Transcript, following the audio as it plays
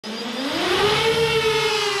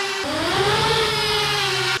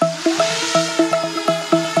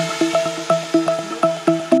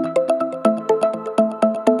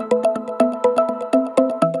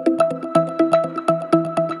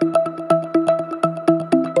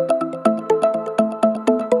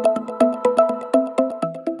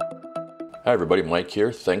Hi everybody, Mike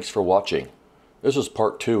here. Thanks for watching. This is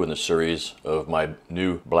part 2 in the series of my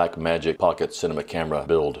new Blackmagic Pocket Cinema camera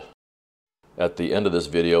build. At the end of this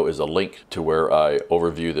video is a link to where I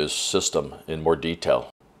overview this system in more detail.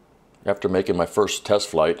 After making my first test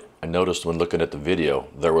flight, I noticed when looking at the video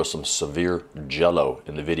there was some severe jello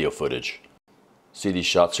in the video footage. See these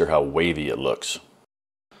shots here, how wavy it looks.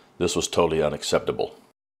 This was totally unacceptable.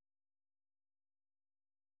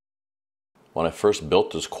 When I first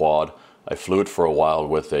built this quad, I flew it for a while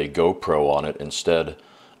with a GoPro on it instead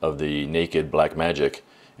of the Naked Blackmagic,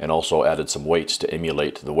 and also added some weights to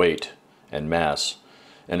emulate the weight and mass.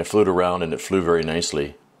 And it flew around and it flew very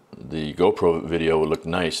nicely. The GoPro video looked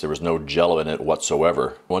nice. There was no jello in it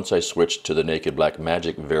whatsoever. Once I switched to the Naked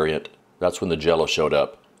Blackmagic variant, that's when the jello showed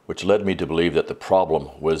up, which led me to believe that the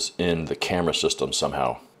problem was in the camera system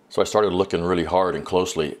somehow. So I started looking really hard and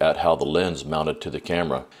closely at how the lens mounted to the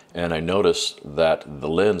camera, and I noticed that the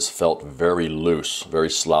lens felt very loose, very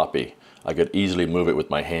sloppy. I could easily move it with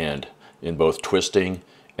my hand in both twisting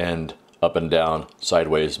and up and down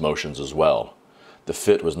sideways motions as well. The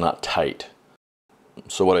fit was not tight.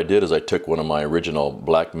 So what I did is I took one of my original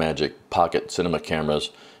Blackmagic Pocket Cinema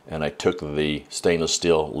cameras and I took the stainless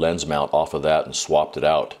steel lens mount off of that and swapped it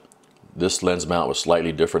out. This lens mount was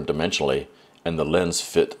slightly different dimensionally, and the lens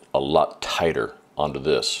fit a lot tighter onto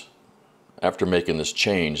this. After making this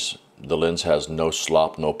change, the lens has no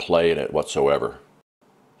slop, no play in it whatsoever.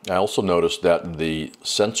 I also noticed that the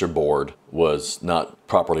sensor board was not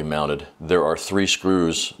properly mounted. There are 3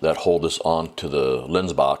 screws that hold this onto the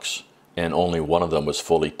lens box, and only one of them was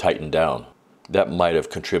fully tightened down. That might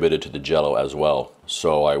have contributed to the jello as well,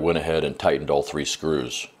 so I went ahead and tightened all 3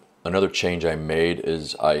 screws. Another change I made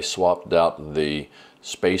is I swapped out the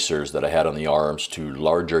spacers that I had on the arms to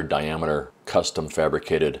larger diameter custom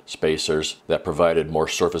fabricated spacers that provided more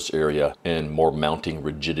surface area and more mounting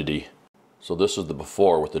rigidity. So this is the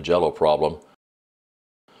before with the jello problem,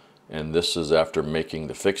 and this is after making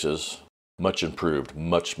the fixes. Much improved,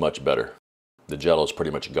 much better. The jello is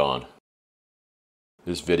pretty much gone.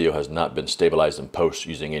 This video has not been stabilized in post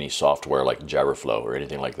using any software like Gyroflow or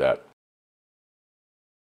anything like that.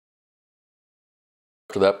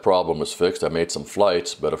 After that problem was fixed, I made some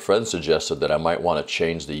flights, but a friend suggested that I might want to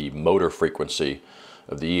change the motor frequency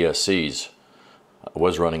of the ESCs. I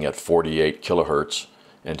was running at 48 kilohertz,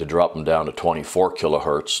 and to drop them down to 24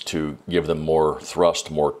 kilohertz to give them more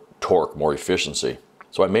thrust, more torque, more efficiency.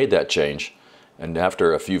 So I made that change, and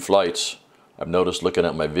after a few flights, I've noticed looking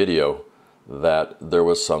at my video that there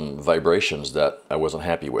was some vibrations that I wasn't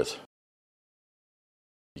happy with.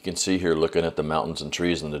 You can see here, looking at the mountains and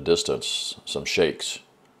trees in the distance, some shakes.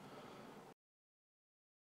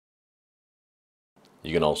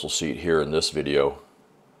 You can also see it here in this video,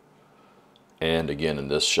 and again in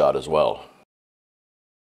this shot as well.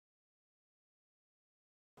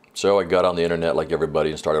 So I got on the internet like everybody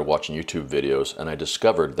and started watching YouTube videos, and I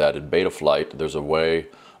discovered that in Betaflight there's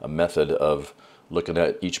a method of looking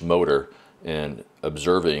at each motor and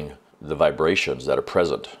observing the vibrations that are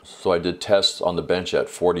present. So I did tests on the bench at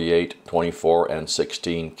 48, 24, and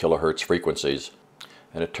 16 kilohertz frequencies.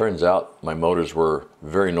 And it turns out my motors were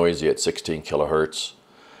very noisy at 16 kilohertz,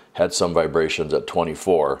 had some vibrations at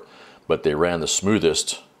 24, but they ran the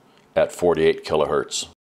smoothest at 48 kilohertz.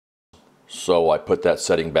 So I put that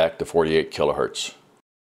setting back to 48 kilohertz.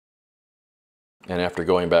 And after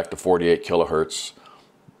going back to 48 kilohertz,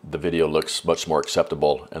 the video looks much more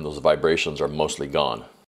acceptable and those vibrations are mostly gone.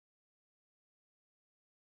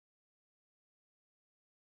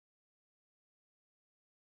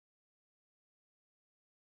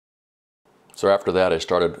 So after that I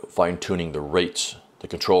started fine-tuning the rates, the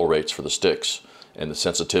control rates for the sticks and the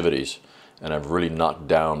sensitivities, and I've really knocked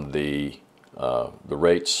down the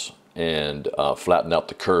rates and flattened out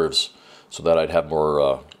the curves so that I'd have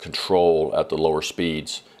more control at the lower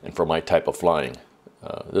speeds and for my type of flying.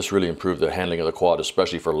 This really improved the handling of the quad,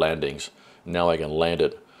 especially for landings. Now I can land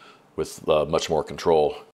it with much more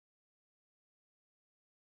control.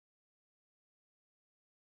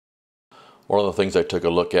 One of the things I took a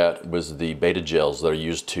look at was the Betagels that are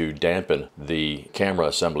used to dampen the camera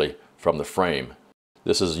assembly from the frame.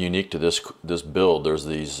 This is unique to this build. There's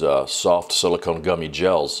these soft silicone gummy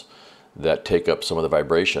gels that take up some of the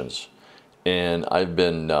vibrations. And I've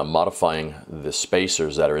been modifying the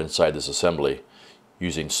spacers that are inside this assembly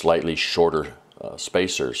using slightly shorter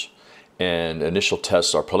spacers. And initial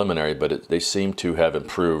tests are preliminary, but they seem to have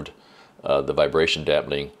improved the vibration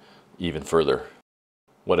dampening even further.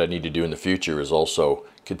 What I need to do in the future is also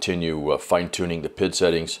continue fine-tuning the PID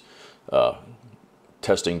settings,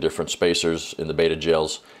 testing different spacers in the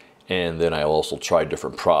Betagels, and then I'll also try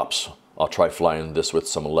different props I'll try flying this with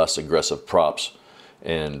some less aggressive props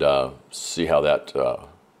and see how that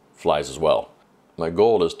flies as well. My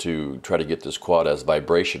goal is to try to get this quad as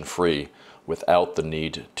vibration free without the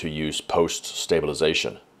need to use post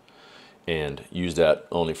stabilization, and use that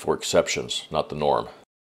only for exceptions, not the norm.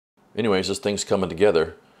 Anyways, this thing's coming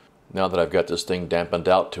together. Now that I've got this thing dampened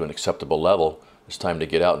out to an acceptable level, it's time to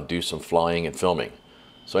get out and do some flying and filming.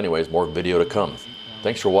 So anyways, more video to come.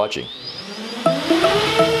 Thanks for watching.